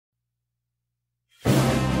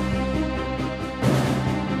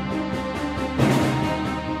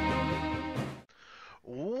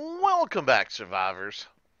Welcome back, survivors.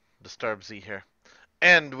 Disturb Z here.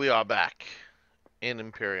 And we are back in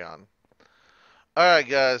Empyrion. Alright,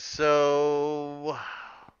 guys, so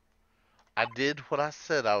I did what I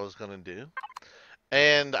said I was going to do.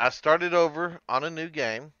 And I started over on a new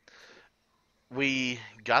game. We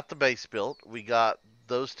got the base built. We got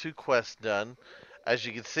those two quests done. As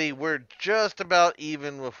you can see, we're just about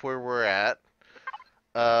even with where we're at.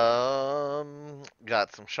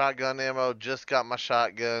 Got some shotgun ammo, just got my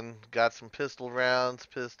shotgun, got some pistol rounds,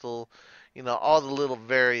 all the little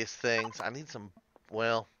various things. I need some,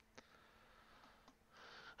 well,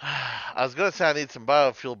 I was gonna say I need some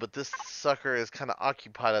biofuel, but this sucker is kind of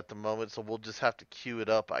occupied at the moment, so we'll just have to queue it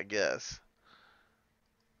up, I guess.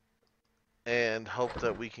 And hope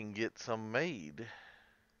that we can get some made.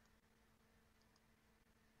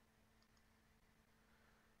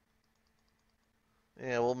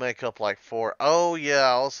 Yeah, we'll make up like 4. Oh,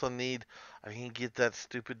 yeah, I can get that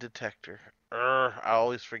stupid detector. I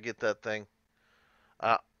always forget that thing.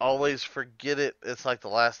 I always forget it. It's like the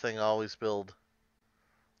last thing I always build.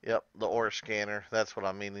 Yep, the ore scanner. That's what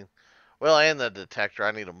I'm meaning. Well, and the detector. I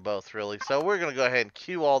need them both, really. So we're going to go ahead and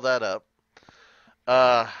queue all that up.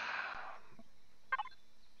 Uh,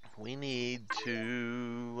 we need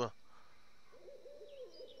to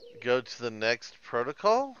go to the next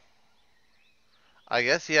protocol. I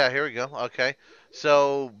guess, yeah, here we go. Okay.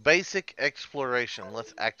 So, basic exploration.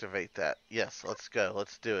 Let's activate that. Yes, let's go.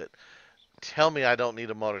 Let's do it. Tell me I don't need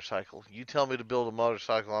a motorcycle. You tell me to build a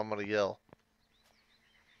motorcycle, I'm going to yell.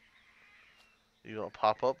 You going to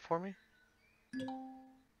pop up for me?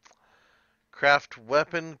 Craft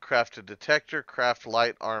weapon, craft a detector, craft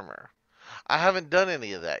light armor. I haven't done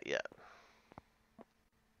any of that yet.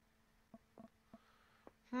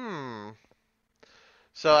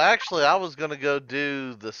 So actually, I was going to go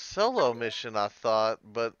do the solo mission, I thought,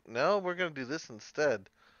 but no, we're going to do this instead.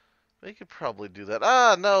 We could probably do that.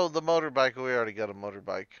 Ah, no, the motorbike. We already got a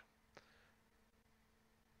motorbike.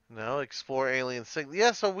 No, explore alien signal.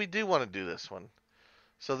 Yeah, so we do want to do this one.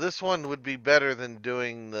 So this one would be better than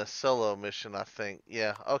doing the solo mission, I think.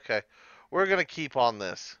 Yeah, okay. We're going to keep on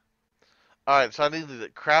this. Alright, so I need to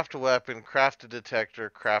craft a weapon, craft a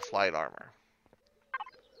detector, craft light armor.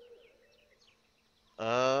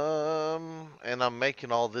 And I'm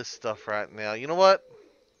making all this stuff right now. You know what?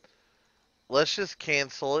 Let's just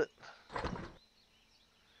cancel it.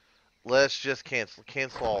 Let's just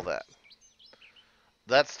cancel all that.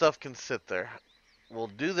 That stuff can sit there. We'll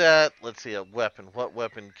do that. Let's see, a weapon. What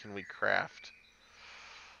weapon can we craft?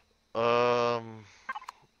 Do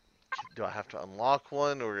I have to unlock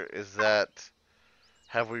one, or is that...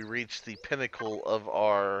 Have we reached the pinnacle of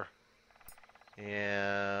our...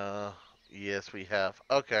 Yeah... Yes, we have.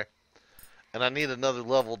 Okay. And I need another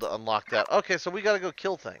level to unlock that. Okay, so we gotta go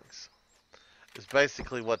kill things. Is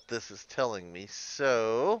basically what this is telling me.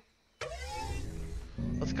 So...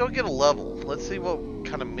 Let's go get a level. Let's see what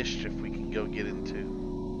kind of mischief we can go get into.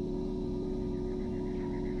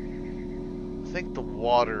 I think the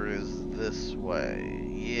water is this way.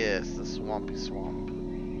 Yes, the swampy swamp.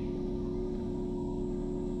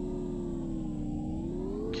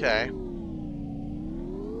 Okay.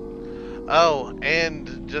 Oh,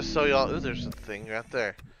 and just so y'all... Ooh, there's a thing right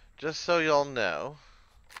there. Just so y'all know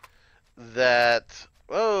that...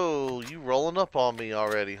 Oh, you rolling up on me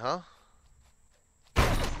already, huh?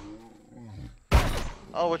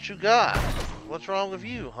 Oh, what you got? What's wrong with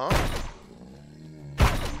you, huh?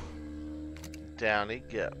 Down he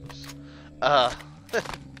goes. I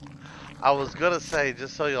was gonna say,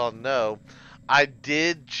 just so y'all know, I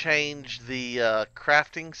did change the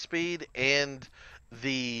crafting speed and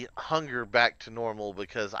the hunger back to normal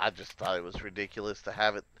because I just thought it was ridiculous to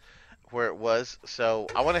have it where it was. So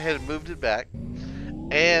I went ahead and moved it back.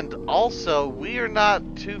 And also, we are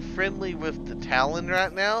not too friendly with the Talon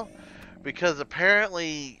right now because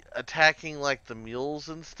apparently attacking like the mules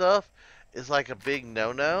and stuff is like a big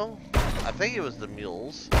no-no. I think it was the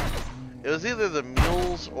mules. It was either the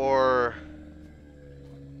mules or...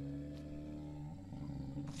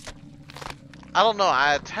 I don't know,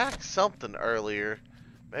 I attacked something earlier.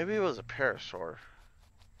 Maybe it was a parasaur.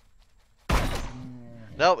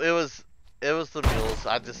 Nope, it was the mules.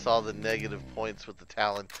 I just saw the negative points with the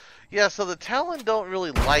Talon. Yeah, so the Talon don't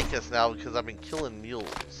really like us now because I've been killing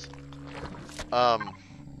mules.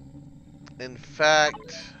 In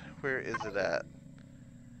fact, where is it at?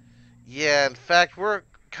 Yeah, in fact, we're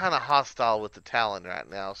kind of hostile with the Talon right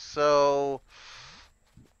now. So,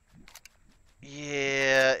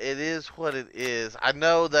 yeah, it is what it is. I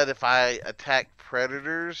know that if I attack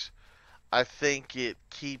predators, I think it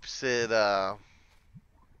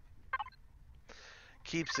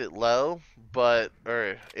keeps it low,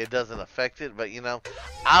 or it doesn't affect it. But you know,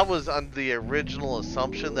 I was under the original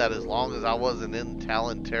assumption that as long as I wasn't in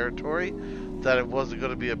Talon territory, that it wasn't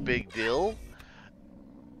going to be a big deal,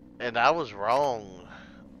 and I was wrong.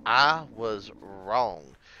 I was wrong.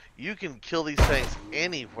 You can kill these things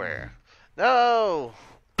anywhere. No!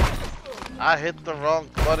 I hit the wrong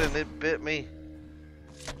button, it bit me.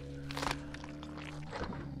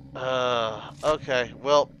 Okay.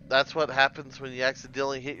 Well, that's what happens when you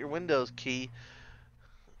accidentally hit your Windows key.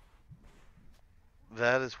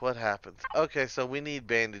 That is what happens. Okay, so we need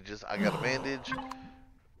bandages. I got a bandage.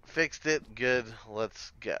 Fixed it. Good.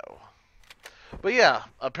 Let's go. But yeah,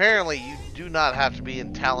 apparently you do not have to be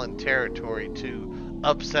in Talon territory to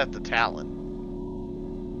upset the Talon.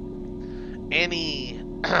 Any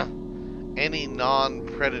any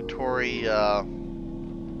non-predatory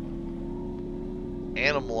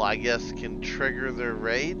animal, I guess, can trigger their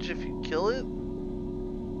rage if you kill it.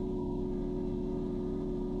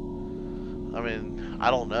 I mean, I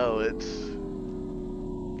don't know. It's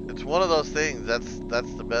one of those things.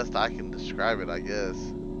 That's the best I can describe it, I guess.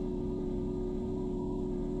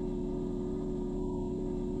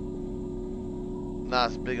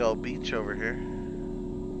 Nice big old beach over here.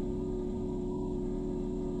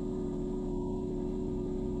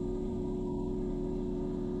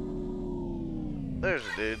 There's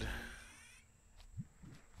a dude.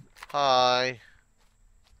 Hi.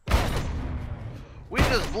 We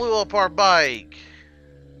just blew up our bike.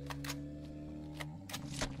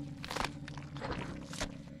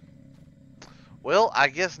 Well, I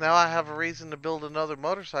guess now I have a reason to build another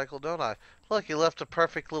motorcycle, don't I? Look, he left a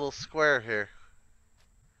perfect little square here.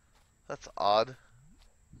 That's odd.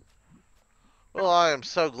 Well, I am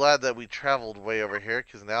so glad that we traveled way over here,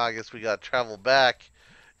 because now I guess we gotta travel back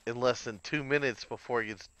in less than 2 minutes before it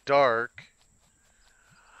gets dark.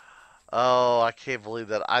 Oh, I can't believe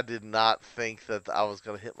that. I did not think that I was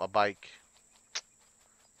going to hit my bike.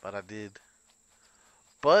 But I did.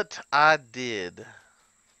 But I did.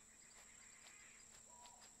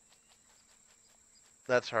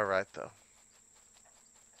 That's alright, though.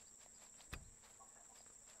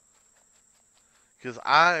 Because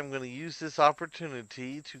I am going to use this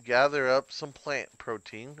opportunity to gather up some plant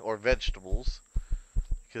protein, or vegetables.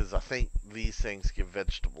 Because I think these things give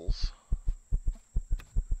vegetables.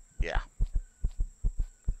 Yeah.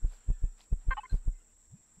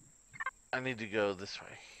 I need to go this way.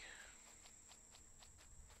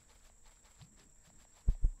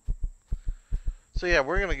 So yeah,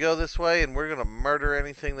 we're going to go this way, and we're going to murder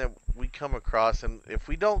anything that we come across. And if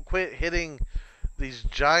we don't quit hitting these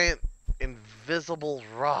giant invisible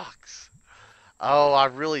rocks. Oh, I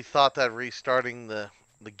really thought that restarting the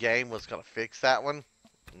game was going to fix that one.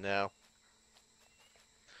 No.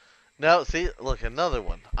 No, see, look, another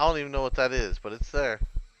one. I don't even know what that is, but it's there.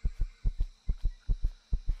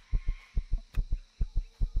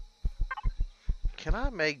 Can I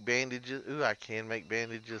make bandages? Ooh, I can make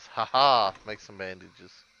bandages. Haha, make some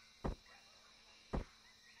bandages.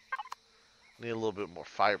 Need a little bit more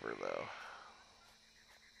fiber, though.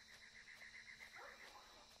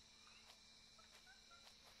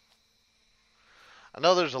 I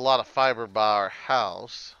know there's a lot of fiber by our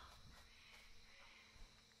house,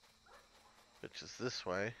 which is this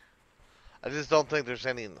way. I just don't think there's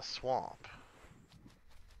any in the swamp.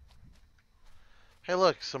 Hey,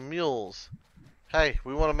 look, some mules. Hey,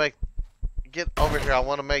 we want to make... Get over here. I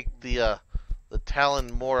want to make the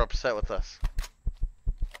Talon more upset with us.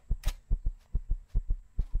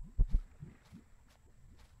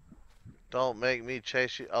 Don't make me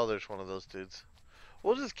chase you. Oh, there's one of those dudes.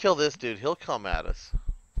 We'll just kill this dude. He'll come at us.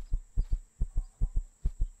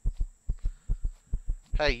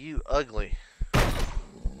 Hey, you ugly.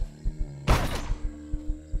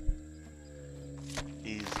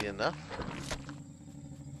 Easy enough.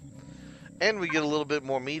 And we get a little bit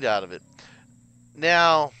more meat out of it.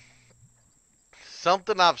 Now,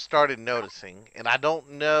 something I've started noticing, and I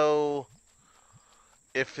don't know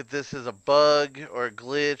if this is a bug or a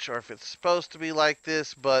glitch or if it's supposed to be like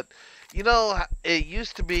this, but you know, it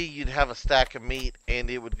used to be you'd have a stack of meat and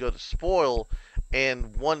it would go to spoil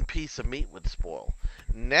and one piece of meat would spoil.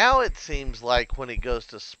 Now it seems like when it goes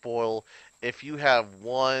to spoil, if you have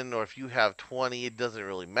one or if you have 20, it doesn't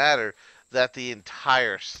really matter, that the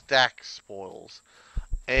entire stack spoils.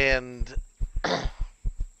 And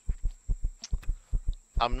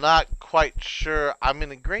I'm not quite sure I'm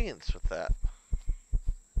in agreement with that.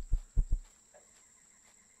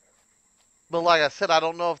 But like I said, I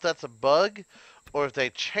don't know if that's a bug or if they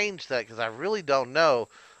changed that, because I really don't know.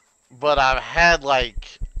 But I've had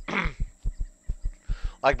like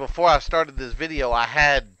before I started this video, I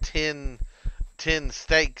had 10 10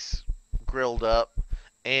 steaks grilled up,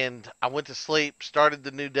 and I went to sleep, started the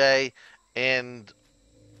new day, and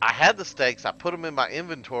I had the steaks. I put them in my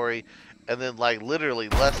inventory, and then like literally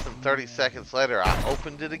less than 30 seconds later, I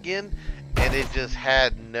opened it again, and it just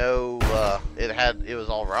had no. It was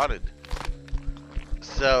all rotted.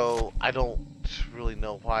 So I don't really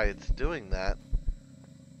know why it's doing that.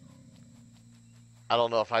 I don't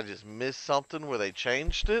know if I just missed something where they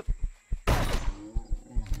changed it,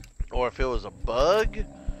 or if it was a bug,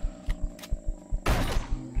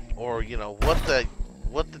 or you know what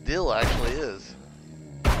the deal actually is.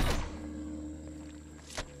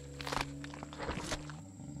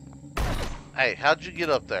 Hey, how'd you get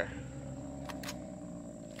up there?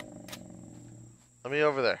 Let me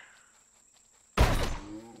over there.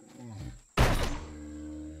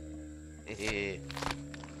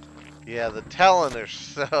 Yeah, the Talon are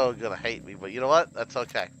so gonna hate me, but you know what? That's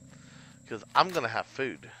okay. Because I'm gonna have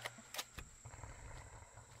food.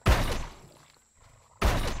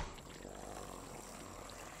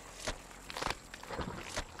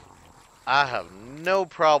 I have no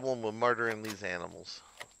problem with murdering these animals.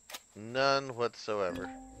 None whatsoever.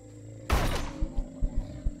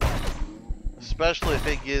 Especially if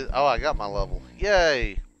it gets... Oh, I got my level.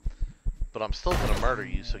 Yay! But I'm still gonna murder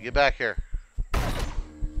you, so get back here.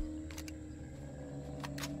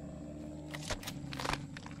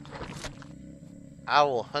 I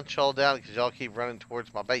will hunt y'all down because y'all keep running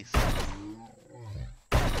towards my base.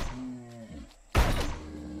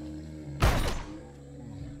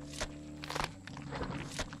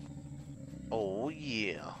 Oh,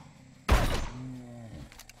 yeah.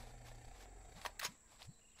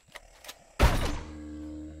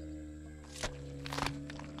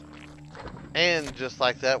 And just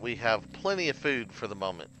like that, we have plenty of food for the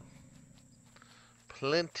moment.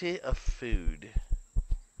 Plenty of food.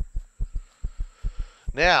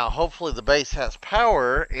 Now, hopefully the base has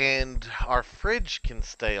power and our fridge can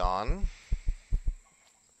stay on.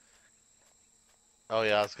 Oh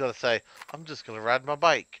yeah, I was going to say, I'm just going to ride my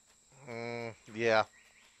bike. Yeah.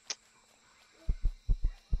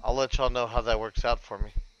 I'll let y'all know how that works out for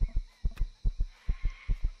me.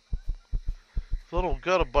 So I don't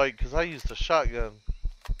got a bike because I used a shotgun.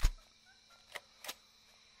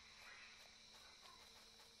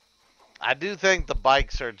 I do think the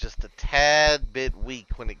bikes are just a tad bit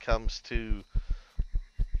weak when it comes to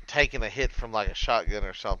taking a hit from like a shotgun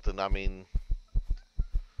or something. I mean,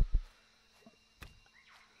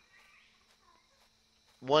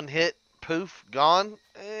 one hit, poof, gone.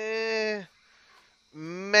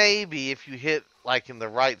 Maybe if you hit like in the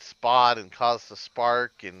right spot and cause the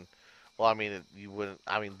spark and well, I mean, you wouldn't.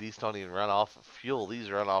 I mean, these don't even run off of fuel.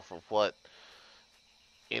 These run off of what?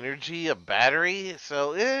 Energy, a battery.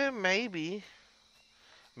 So, maybe.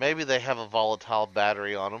 Maybe they have a volatile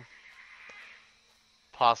battery on them.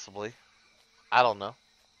 Possibly. I don't know.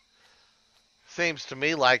 Seems to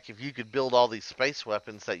me like if you could build all these space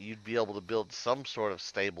weapons that you'd be able to build some sort of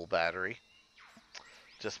stable battery.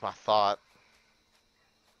 Just my thought.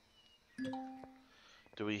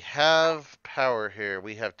 Do we have power here?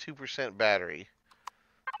 We have 2% battery.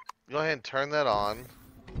 Go ahead and turn that on.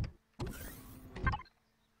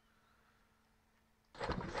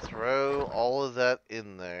 Throw all of that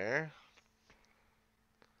in there.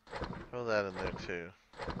 Throw that in there too.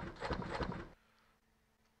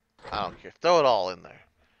 I don't care. Throw it all in there.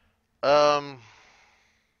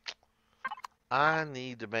 I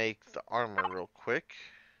need to make the armor real quick.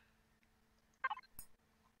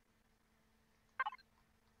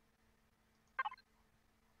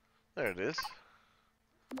 There it is.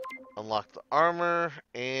 Unlock the armor,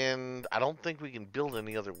 and I don't think we can build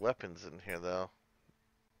any other weapons in here, though.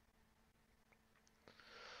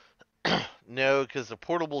 No, because the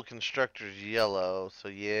portable constructor's yellow, so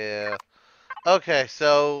yeah. Okay,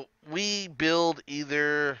 so we build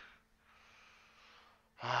either...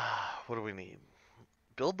 what do we need?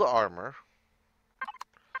 Build the armor.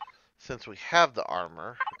 Since we have the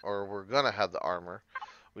armor, or we're gonna have the armor,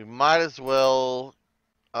 we might as well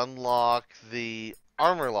unlock the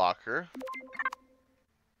armor locker.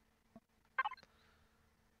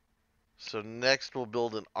 So next we'll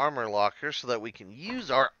build an armor locker so that we can use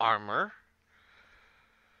our armor.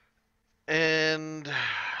 And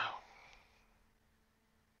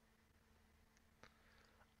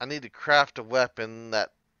I need to craft a weapon.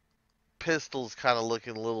 That pistol's kind of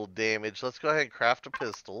looking a little damaged. Let's go ahead and craft a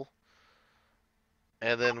pistol.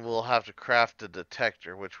 And then we'll have to craft a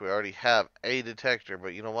detector, which we already have a detector.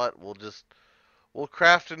 But you know what? We'll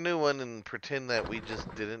craft a new one and pretend that we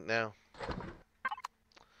just didn't know.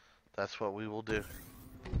 That's what we will do.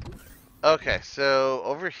 Okay, so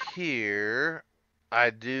over here, I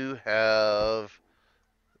do have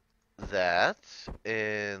that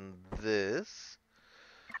and this.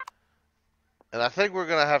 And I think we're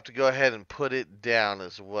going to have to go ahead and put it down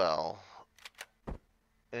as well.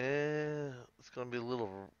 It's going to be a little...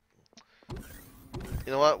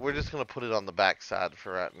 You know what? We're just going to put it on the back side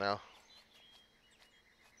for right now.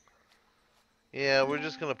 Yeah, we're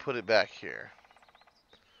just going to put it back here.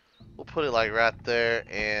 We'll put it like right there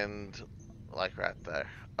and like right there.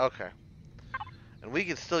 Okay. And we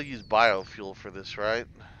can still use biofuel for this, right?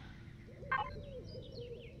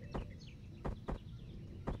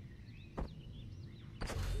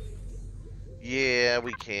 Yeah,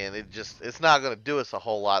 we can. It's not going to do us a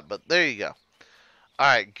whole lot, but there you go.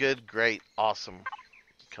 Alright, good, great, awesome.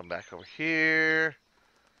 Come back over here.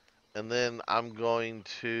 And then I'm going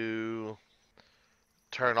to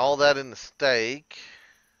turn all that into steak.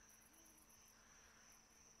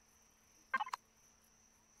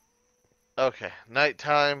 Okay,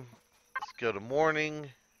 nighttime. Let's go to morning.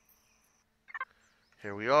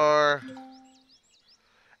 Here we are.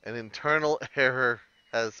 An internal error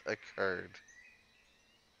has occurred.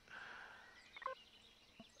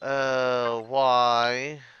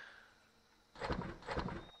 Why?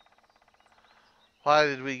 Why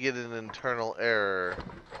did we get an internal error?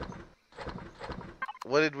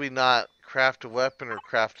 What did we not craft a weapon or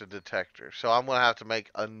craft a detector? So I'm going to have to make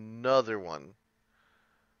another one.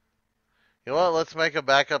 You know what? Let's make a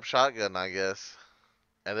backup shotgun, I guess.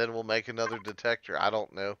 And then we'll make another detector. I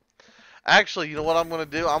don't know. Actually, you know what I'm going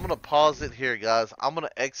to do? I'm going to pause it here, guys. I'm going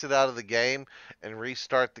to exit out of the game and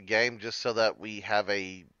restart the game just so that we have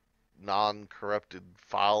a non-corrupted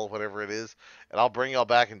file, whatever it is. And I'll bring y'all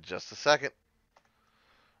back in just a second.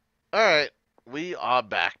 Alright, we are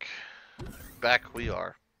back. Back we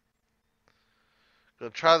are.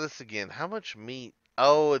 Gonna try this again. How much meat?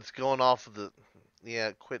 Oh, it's going off of the...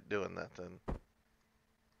 Yeah, quit doing that then.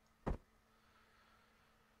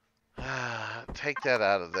 Take that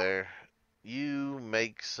out of there. You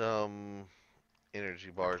make some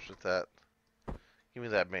energy bars with that. Give me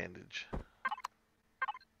that bandage.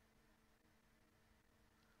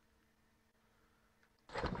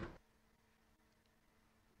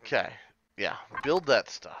 Okay. Yeah, build that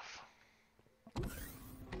stuff.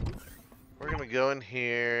 We're going to go in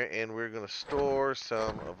here and we're going to store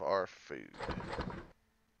some of our food.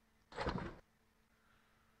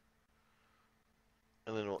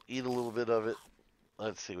 And then we'll eat a little bit of it.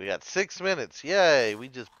 Let's see, we got 6 minutes. Yay, we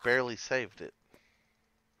just barely saved it.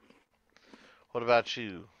 What about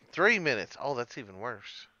you? 3 minutes. Oh, that's even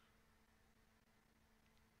worse.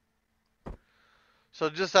 So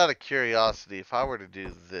just out of curiosity, if I were to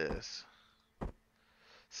do this...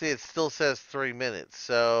 See, it still says 3 minutes,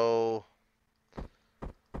 so...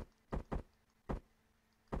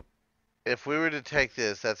 If we were to take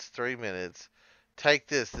this, that's 3 minutes. Take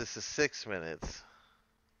this, this is 6 minutes.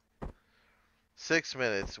 6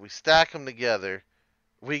 minutes. We stack them together.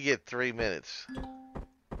 We get 3 minutes.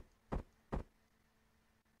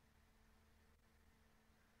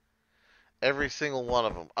 Every single one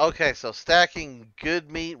of them. Okay, so stacking good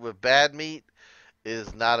meat with bad meat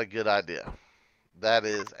is not a good idea. That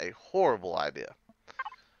is a horrible idea.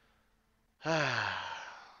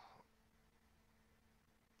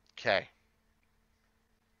 Okay.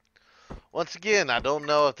 Once again, I don't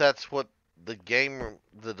know if that's what the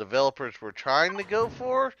developers were trying to go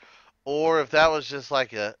for, or if that was just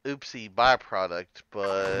like a oopsie byproduct,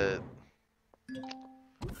 but...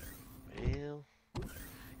 Well...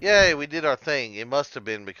 Yay, we did our thing. It must have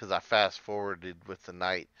been because I fast forwarded with the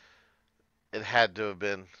night. It had to have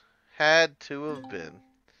been. Had to have been.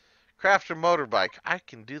 Craft a motorbike. I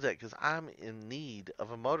can do that because I'm in need of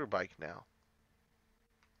a motorbike now.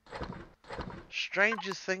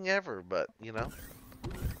 Strangest thing ever, but, you know,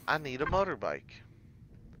 I need a motorbike.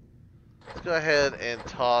 Let's go ahead and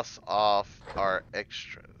toss off our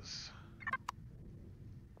extras.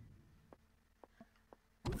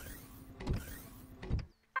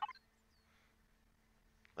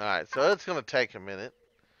 Alright, so it's going to take a minute.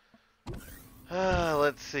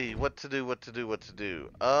 Let's see. What to do.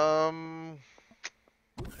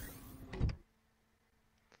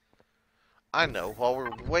 I know. While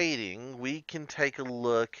we're waiting, we can take a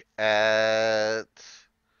look at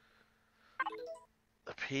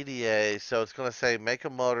the PDA. So it's going to say make a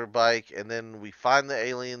motorbike, and then we find the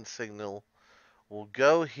alien signal. We'll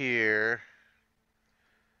go here,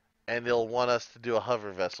 and they'll want us to do a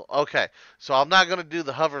hover vessel. Okay, so I'm not going to do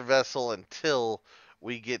the hover vessel until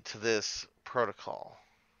we get to this protocol.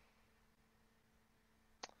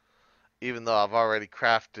 Even though I've already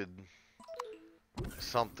crafted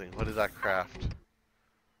something. What did I craft?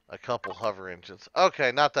 A couple hover engines.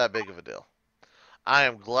 Okay, not that big of a deal. I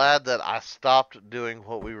am glad that I stopped doing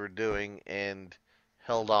what we were doing and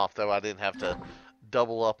held off, though I didn't have to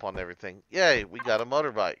double up on everything. Yay, we got a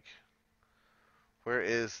motorbike. Where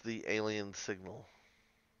is the alien signal?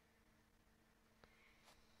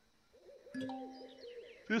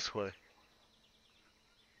 This way.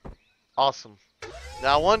 Awesome.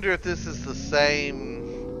 Now I wonder if this is the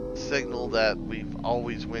same signal that we've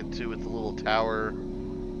always went to with the little tower,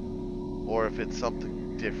 or if it's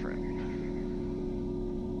something different.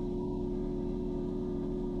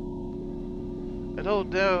 I don't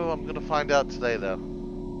know. I'm gonna find out today, though.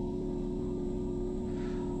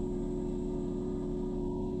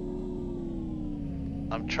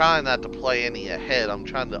 I'm trying not to play any ahead. I'm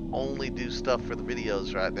trying to only do stuff for the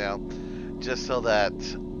videos right now, just so that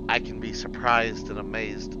I can be surprised and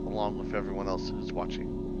amazed along with everyone else who's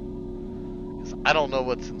watching. Because I don't know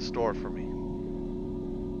what's in store for me.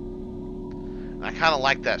 And I kind of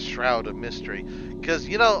like that shroud of mystery. Because,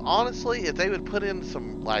 you know, honestly, if they would put in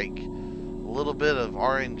some, like, a little bit of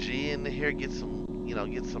RNG in here, get some, you know,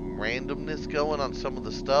 get some randomness going on some of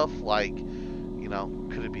the stuff, like, you know,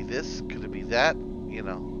 could it be this? Could it be that? You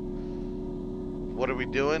know, what are we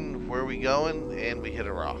doing? Where are we going? And we hit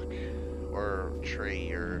a rock or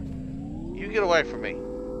tree, or you get away from me.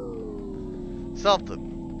 Something.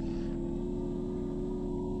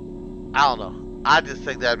 I don't know. I just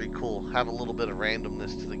think that'd be cool. Have a little bit of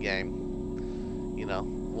randomness to the game. You know,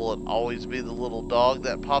 will it always be the little dog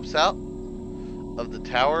that pops out of the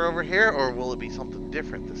tower over here, or will it be something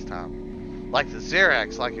different this time? Like the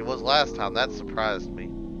Xerax, like it was last time. That surprised me.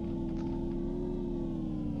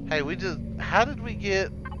 Hey, we just... How did we get...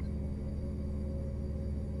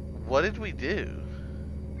 What did we do?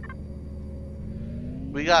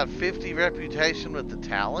 We got 50 reputation with the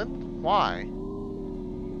Talon? Why?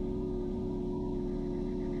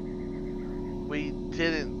 We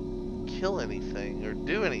didn't kill anything or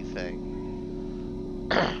do anything.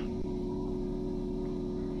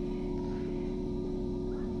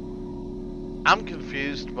 I'm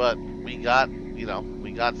confused, but we got, you know,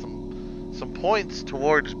 we got some points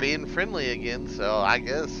towards being friendly again, so I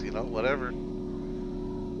guess, you know, whatever.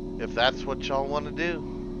 If that's what y'all want to do.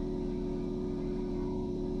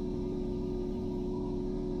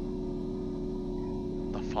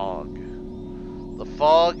 The fog. The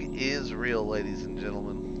fog is real, ladies and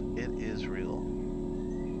gentlemen. It is real.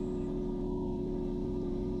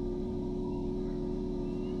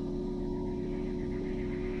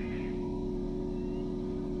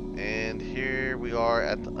 And here we are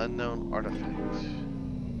at the unknown artifact.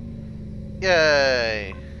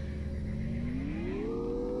 Yay!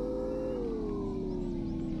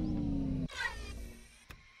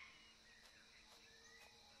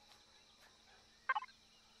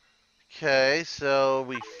 Okay, so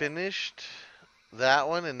we finished that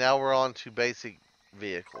one, and now we're on to basic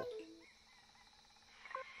vehicle.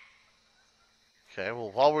 Okay,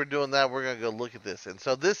 well, while we're doing that, we're going to go look at this. And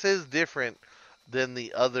so this is different than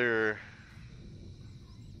the other...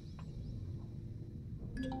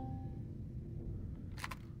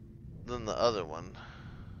 than the other one.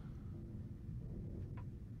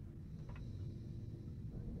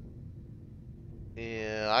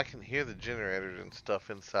 Yeah, I can hear the generators and stuff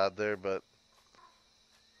inside there, but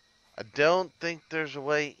I don't think there's a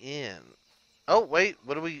way in. Oh, wait,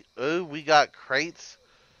 what do we... Oh, we got crates?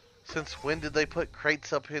 Since when did they put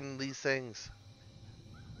crates up in these things?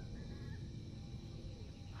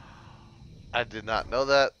 I did not know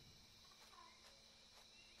that.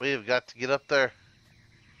 We have got to get up there.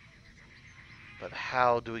 But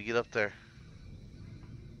how do we get up there?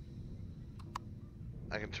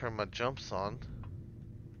 I can turn my jumps on.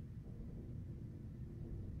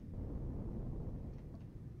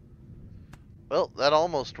 Well, that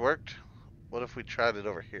almost worked. What if we tried it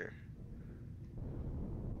over here?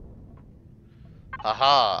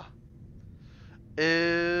 Haha.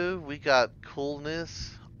 Ew, we got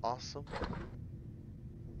coolness. Awesome.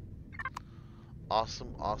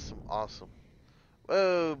 Awesome, awesome, awesome.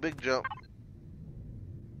 Whoa, big jump.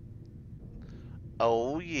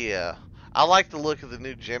 Oh, yeah. I like the look of the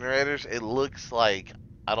new generators. It looks like,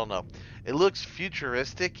 I don't know. It looks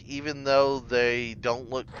futuristic, even though they don't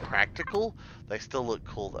look practical. They still look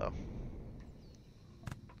cool, though.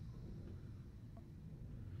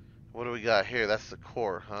 What do we got here? That's the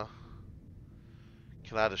core, huh?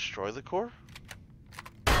 Can I destroy the core?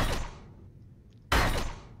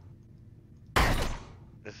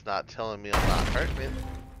 It's not telling me I'm not hurting it.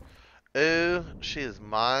 Ooh, she is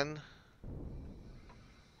mine.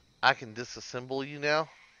 I can disassemble you now.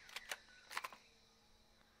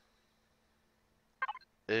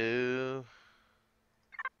 Ooh.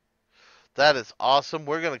 That is awesome.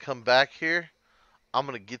 We're going to come back here. I'm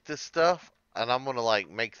gonna get this stuff and I'm gonna like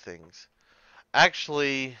make things.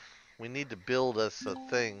 Actually, we need to build us a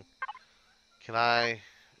thing. Can I?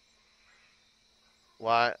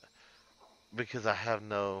 Why? Because I have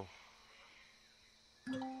no.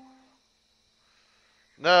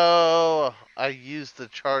 No, I used the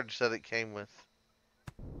charge that it came with.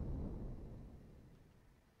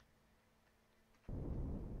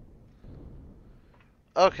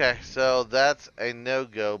 Okay, so that's a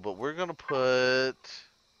no-go, but we're gonna put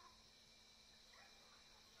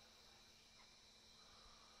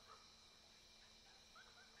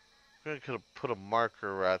a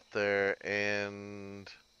marker right there, and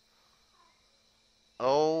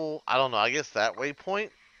oh, I don't know. I guess that waypoint,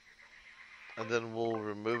 and then we'll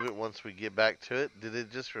remove it once we get back to it. Did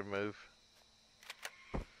it just remove?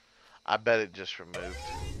 I bet it just removed.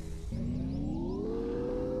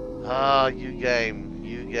 Ah, you game,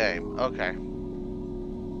 you game. Okay.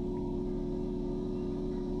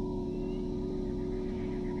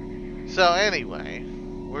 So anyway,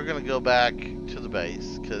 we're gonna go back to the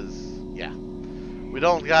base, cause yeah, we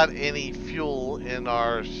don't got any fuel in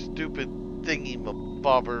our stupid thingy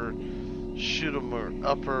bobber shoot 'em or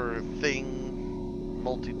upper thing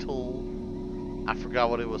multi-tool. I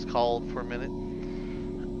forgot what it was called for a minute.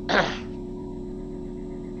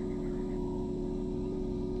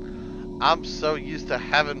 I'm so used to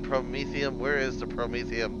having Promethium. Where is the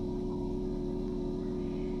Promethium?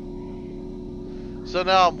 So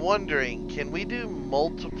now I'm wondering, can we do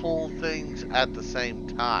multiple things at the same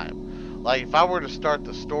time? Like if I were to start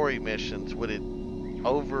the story missions, would it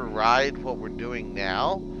override what we're doing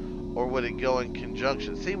now? Or would it go in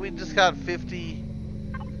conjunction? See, we just got 50.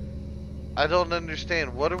 I don't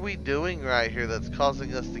understand. What are we doing right here that's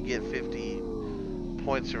causing us to get 50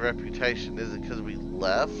 points of reputation? Is it because we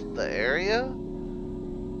left the area?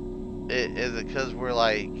 Is it because we're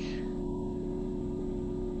like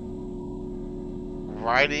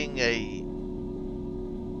riding a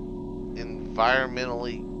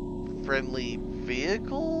environmentally friendly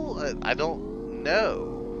vehicle? I don't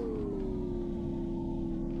know.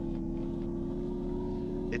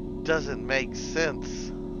 It doesn't make sense.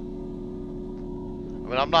 I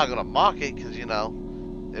mean, I'm not gonna mock it because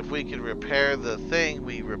if we can repair the thing,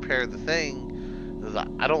 we repair the thing.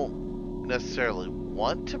 I don't necessarily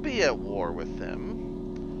want to be at war with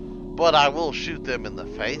them, but I will shoot them in the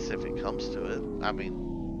face if it comes to it. I mean,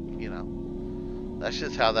 that's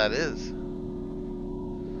just how that is.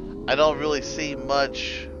 I don't really see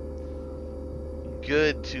much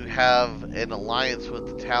good to have an alliance with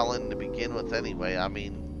the Talon to begin with anyway. I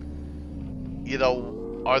mean,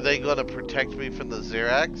 are they going to protect me from the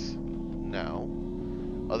Xerax? No.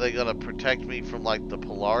 Are they going to protect me from, like, the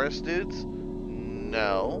Polaris dudes?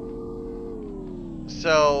 No.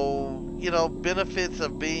 So, benefits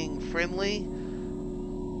of being friendly.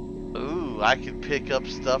 Ooh, I can pick up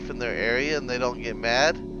stuff in their area and they don't get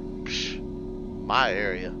mad. Psh, my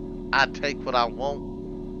area. I take what I want.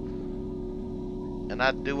 And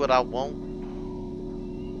I do what I want.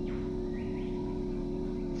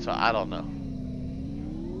 So, I don't know.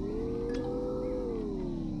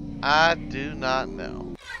 I do not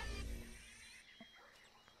know.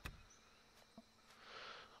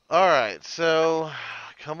 Alright, so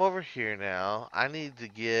come over here now. I need to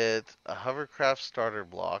get a hovercraft starter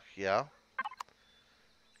block, yeah.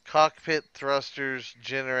 Cockpit, thrusters,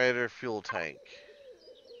 generator, fuel tank.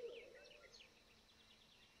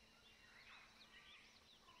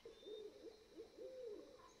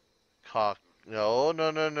 Cock. No,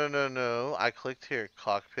 no, no, no, no, no. I clicked here.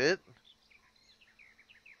 Cockpit,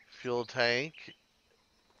 fuel tank,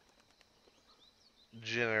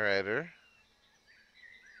 generator.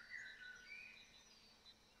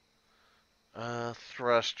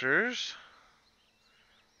 Thrusters.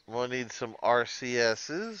 I'm gonna need some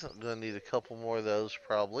RCSs. I'm gonna need a couple more of those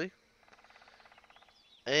probably.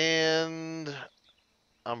 And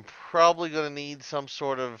I'm probably gonna need some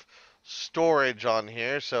sort of storage on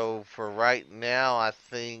here. So for right now, I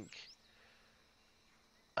think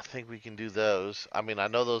we can do those. I mean, I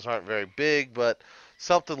know those aren't very big, but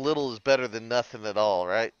something little is better than nothing at all,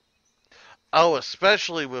 right? Oh,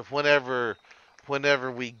 especially with whenever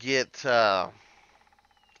we get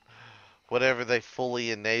whenever they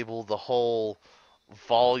fully enable the whole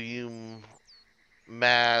volume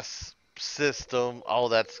mass system. Oh,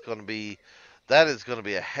 that is gonna be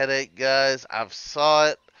a headache, guys. I've saw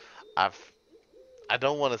it. I've I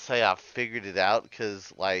don't want to say I've figured it out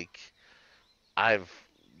because like I've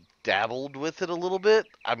dabbled with it a little bit.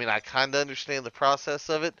 I mean, I kind of understand the process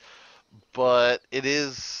of it, but it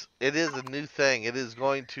is a new thing. It is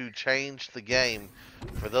going to change the game.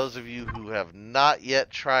 For those of you who have not yet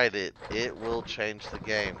tried it, it will change the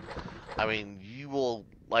game. I mean, you will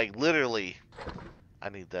like literally. I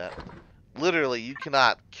need that. Literally, you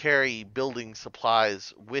cannot carry building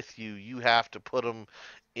supplies with you. You have to put them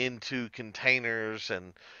into containers,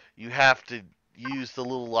 and you have to use the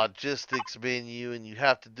little logistics menu, and you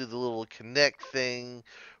have to do the little connect thing,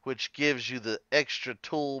 which gives you the extra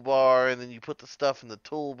toolbar, and then you put the stuff in the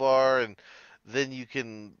toolbar, and then you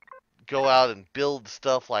can go out and build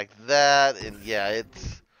stuff like that. And yeah,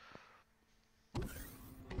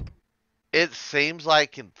 it seems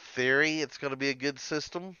like in theory it's going to be a good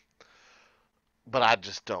system, but I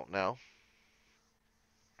just don't know.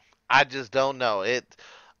 I just don't know.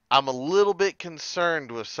 I'm a little bit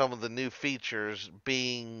concerned with some of the new features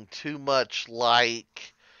being too much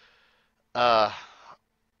uh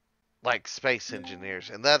like Space Engineers,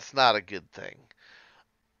 and that's not a good thing.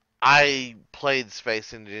 I played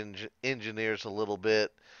Engineers a little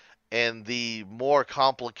bit, and the more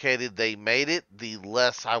complicated they made it, the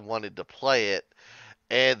less I wanted to play it.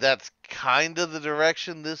 And that's kind of the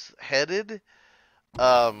direction this headed.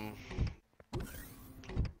 Um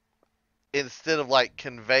Instead of like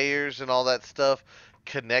conveyors and all that stuff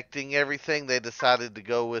connecting everything, they decided to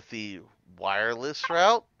go with the wireless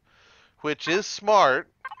route, which is smart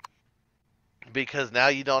because now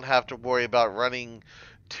you don't have to worry about running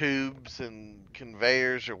tubes and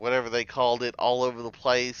conveyors or whatever they called it all over the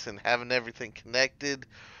place and having everything connected.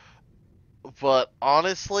 But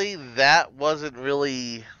honestly, that wasn't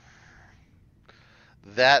really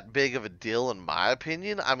that big of a deal in my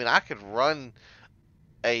opinion. I mean, I could run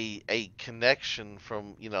a connection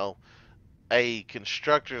from, a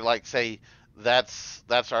constructor, like say that's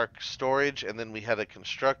our storage, and then we had a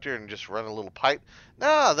constructor and just run a little pipe.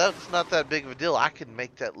 No, that's not that big of a deal. I can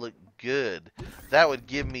make that look good. That would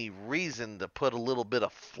give me reason to put a little bit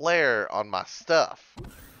of flair on my stuff.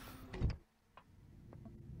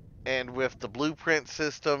 And with the blueprint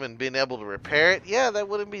system and being able to repair it, yeah, that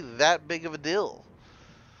wouldn't be that big of a deal.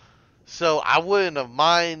 So I wouldn't have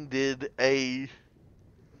minded a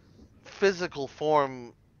physical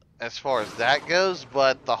form as far as that goes,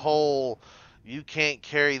 but the whole you can't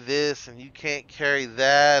carry this and you can't carry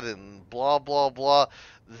that and blah blah blah,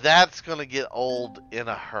 that's going to get old in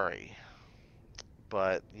a hurry.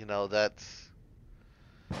 But,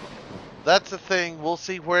 that's the thing. We'll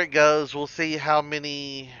see where it goes. We'll see how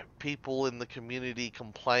many people in the community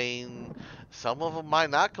complain. Some of them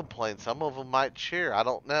might not complain. Some of them might cheer. I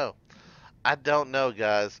don't know. I don't know,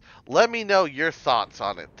 guys. Let me know your thoughts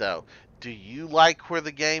on it, though. Do you like where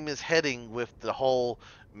the game is heading with the whole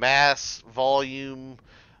mass volume,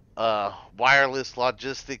 wireless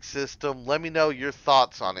logistics system? Let me know your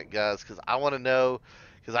thoughts on it, guys, because I want to know.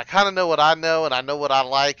 Because I kind of know what I know, and I know what I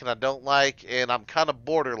like and I don't like, and I'm kind of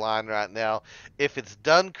borderline right now. If it's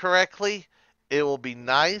done correctly, it will be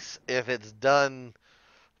nice. If it's done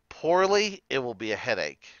poorly, it will be a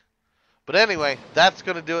headache. But anyway, that's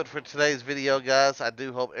going to do it for today's video, guys. I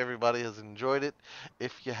do hope everybody has enjoyed it.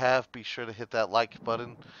 If you have, be sure to hit that like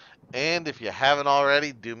button. And if you haven't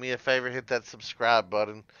already, do me a favor, hit that subscribe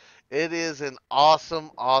button. It is an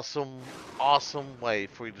awesome, awesome, awesome way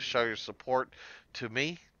for you to show your support to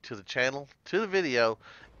me, to the channel, to the video,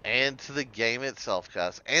 and to the game itself,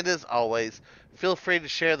 guys. And as always, feel free to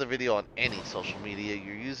share the video on any social media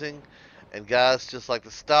you're using. And guys, just like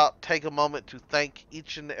to take a moment to thank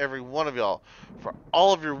each and every one of y'all for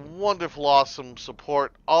all of your wonderful, awesome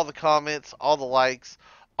support, all the comments, all the likes,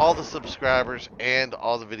 all the subscribers, and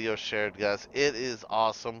all the videos shared, guys. It is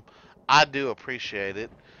awesome. I do appreciate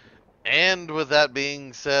it. And with that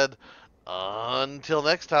being said, until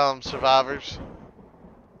next time, survivors,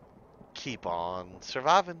 keep on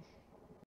surviving.